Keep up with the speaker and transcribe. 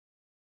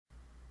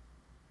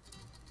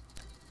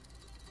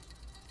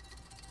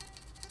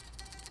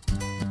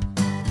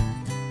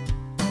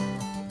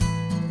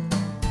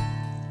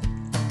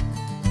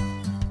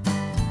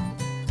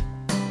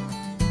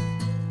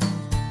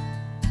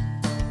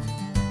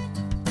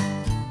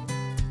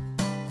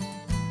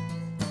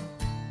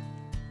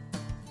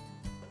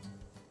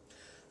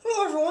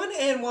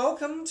and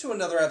welcome to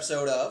another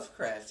episode of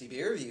Crafty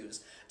Beer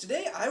Reviews.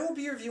 Today I will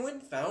be reviewing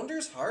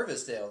Founder's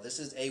Harvest Ale. This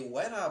is a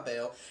wet hop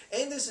ale,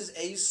 and this is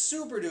a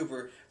super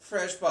duper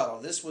fresh bottle.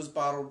 This was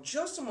bottled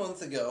just a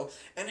month ago,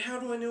 and how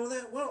do I know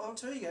that? Well, I'll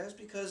tell you guys,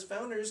 because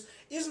Founders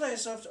is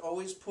nice enough to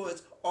always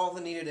put all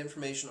the needed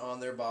information on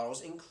their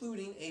bottles,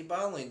 including a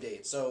bottling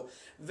date. So,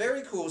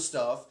 very cool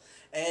stuff,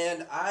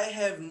 and I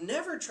have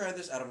never tried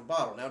this out of a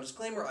bottle. Now,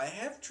 disclaimer, I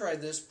have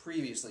tried this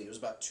previously. It was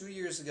about 2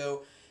 years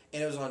ago,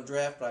 and it was on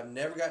draft, but I've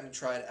never gotten to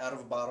try it out of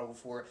a bottle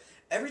before.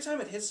 Every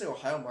time it hits the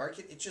Ohio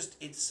market,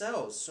 it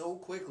sells so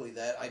quickly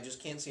that I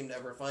just can't seem to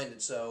ever find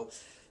it. So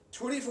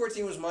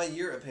 2014 was my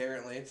year,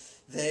 apparently.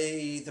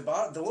 The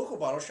local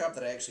bottle shop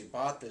that I actually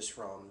bought this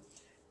from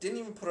didn't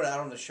even put it out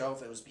on the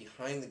shelf. It was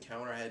behind the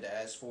counter. I had to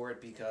ask for it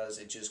because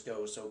it just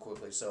goes so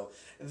quickly. So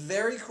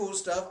very cool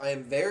stuff. I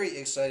am very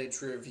excited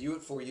to review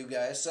it for you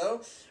guys.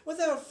 So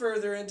without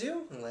further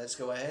ado, let's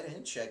go ahead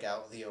and check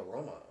out the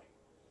aroma.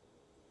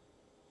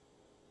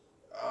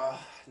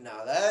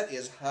 Now that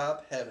is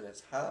hop heaven.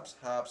 It's hops,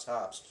 hops,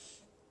 hops.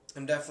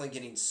 I'm definitely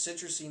getting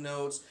citrusy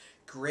notes,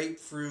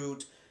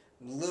 grapefruit,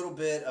 a little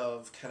bit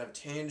of kind of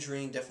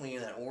tangerine, definitely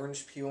in that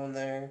orange peel in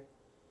there.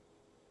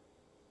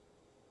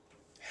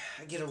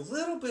 I get a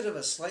little bit of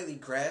a slightly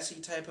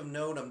grassy type of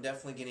note. I'm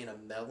definitely getting a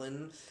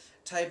melon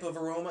type of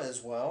aroma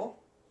as well.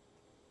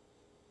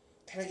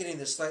 Kind of getting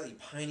this slightly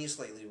piney,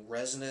 slightly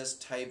resinous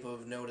type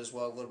of note as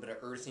well, a little bit of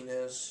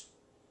earthiness.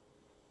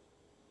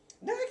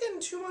 Not getting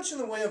too much in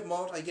the way of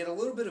malt. I get a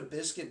little bit of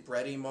biscuit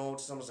bready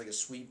malt. It's almost like a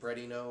sweet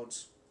bready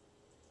note.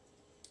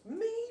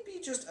 Maybe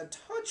just a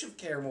touch of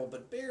caramel,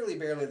 but barely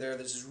there.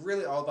 This is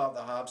really all about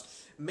the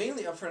hops.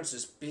 Mainly up front is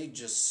this big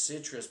just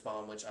citrus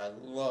bomb, which I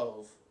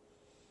love.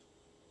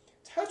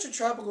 Touch of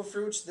tropical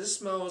fruits. This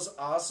smells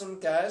awesome,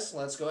 guys.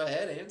 Let's go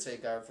ahead and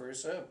take our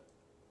first sip.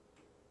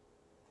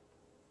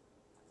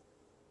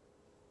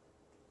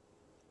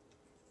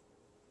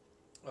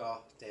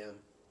 Oh, damn.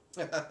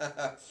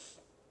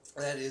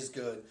 That is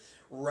good.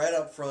 Right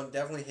up front,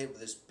 definitely hit with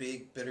this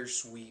big,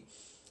 bittersweet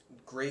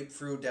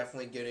grapefruit.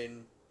 Definitely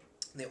getting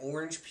the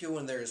orange peel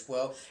in there as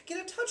well. Get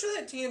a touch of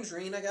that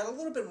tangerine. I got a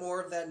little bit more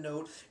of that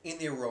note in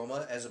the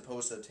aroma as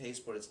opposed to the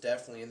taste, but it's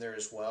definitely in there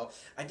as well.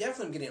 I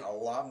definitely am getting a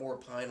lot more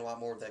pine, a lot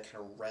more of that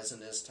kind of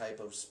resinous type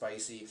of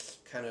spicy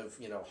kind of,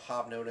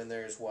 hop note in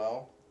there as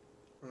well.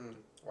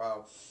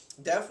 Wow.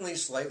 Definitely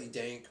slightly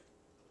dank.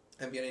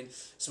 I'm getting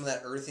some of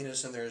that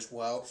earthiness in there as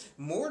well.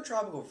 More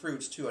tropical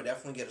fruits, too. I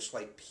definitely get a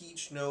slight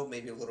peach note,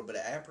 maybe a little bit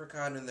of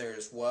apricot in there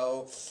as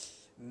well.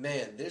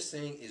 Man, this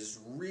thing is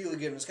really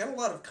good. And it's got a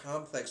lot of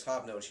complex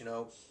hop notes,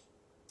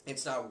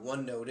 It's not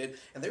one-noted,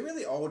 and they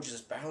really all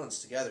just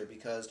balance together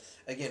because,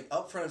 again,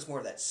 up front it's more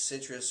of that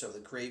citrus, so the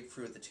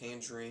grapefruit, the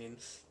tangerine,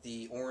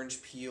 the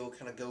orange peel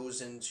kind of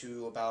goes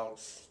into about,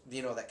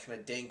 that kind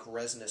of dank,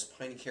 resinous,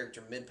 piney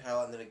character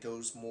mid-palate, and then it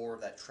goes more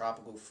of that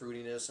tropical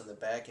fruitiness in the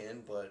back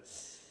end, but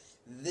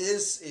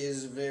this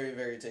is very,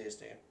 very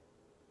tasty.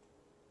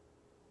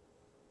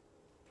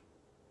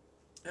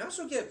 I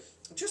also get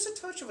just a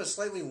touch of a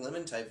slightly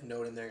lemon type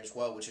note in there as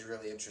well, which is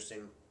really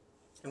interesting.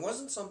 It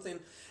wasn't something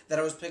that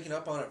I was picking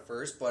up on at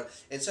first, but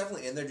it's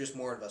definitely in there, just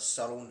more of a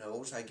subtle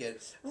note. I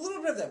get a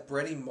little bit of that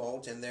bready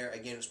malt in there.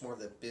 Again, it's more of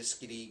the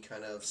biscuity,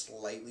 kind of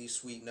slightly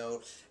sweet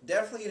note.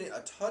 Definitely getting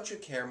a touch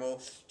of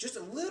caramel, just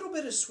a little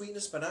bit of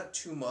sweetness, but not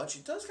too much.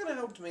 It does kind of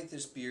help to make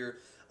this beer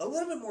a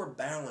little bit more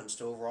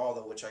balanced overall,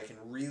 though, which I can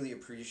really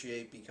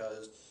appreciate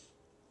because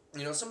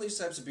some of these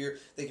types of beer,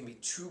 they can be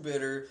too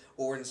bitter,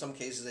 or in some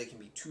cases they can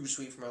be too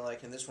sweet for my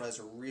liking. This one has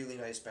a really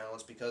nice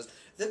balance because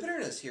the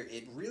bitterness here,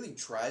 it really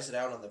dries it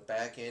out on the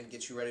back end,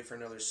 gets you ready for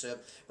another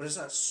sip, but it's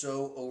not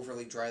so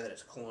overly dry that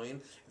it's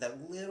cloying.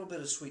 That little bit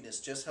of sweetness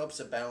just helps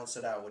to balance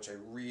it out, which I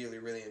really,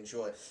 really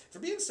enjoy. For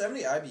being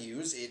 70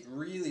 IBUs, it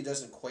really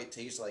doesn't quite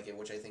taste like it,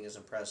 which I think is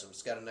impressive.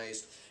 It's got a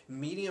nice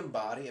medium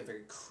body, a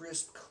very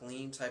crisp,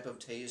 clean type of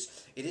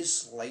taste. It is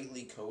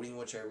slightly coating,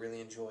 which I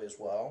really enjoy as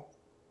well.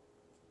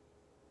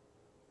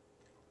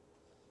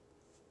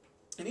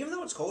 And even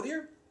though it's cold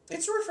here,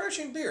 it's a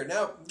refreshing beer.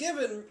 Now,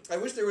 I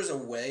wish there was a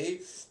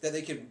way that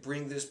they could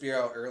bring this beer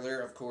out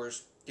earlier, of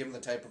course, given the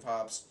type of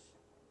hops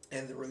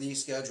and the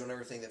release schedule and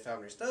everything that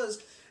Founders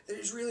does.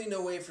 There's really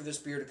no way for this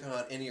beer to come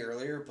out any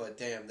earlier, but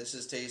damn, this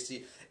is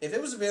tasty. If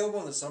it was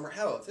available in the summer,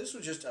 hell, if this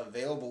was just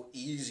available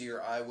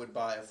easier, I would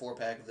buy a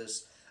 4-pack of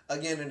this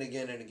again and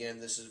again and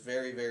again. This is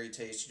very, very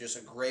tasty. Just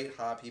a great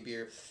hoppy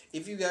beer.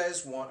 If you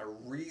guys want a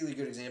really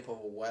good example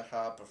of a wet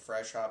hop, a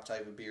fresh hop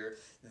type of beer,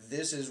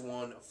 this is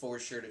one for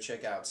sure to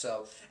check out.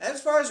 So,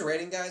 as far as a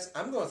rating, guys,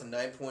 I'm going with a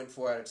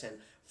 9.4 out of 10.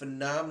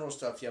 Phenomenal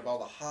stuff. You have all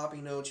the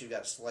hoppy notes. You've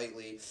got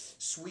slightly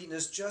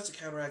sweetness just to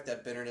counteract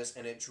that bitterness,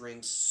 and it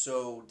drinks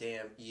so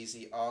damn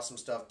easy. Awesome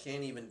stuff.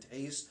 Can't even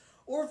taste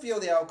or feel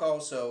the alcohol,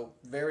 so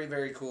very,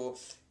 very cool.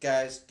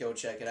 Guys, go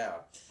check it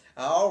out.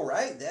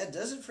 Alright, that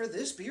does it for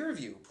this beer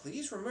review.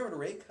 Please remember to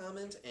rate,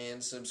 comment,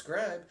 and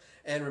subscribe.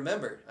 And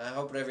remember, I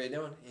hope whatever you're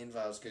doing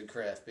involves good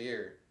craft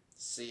beer.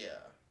 See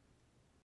ya.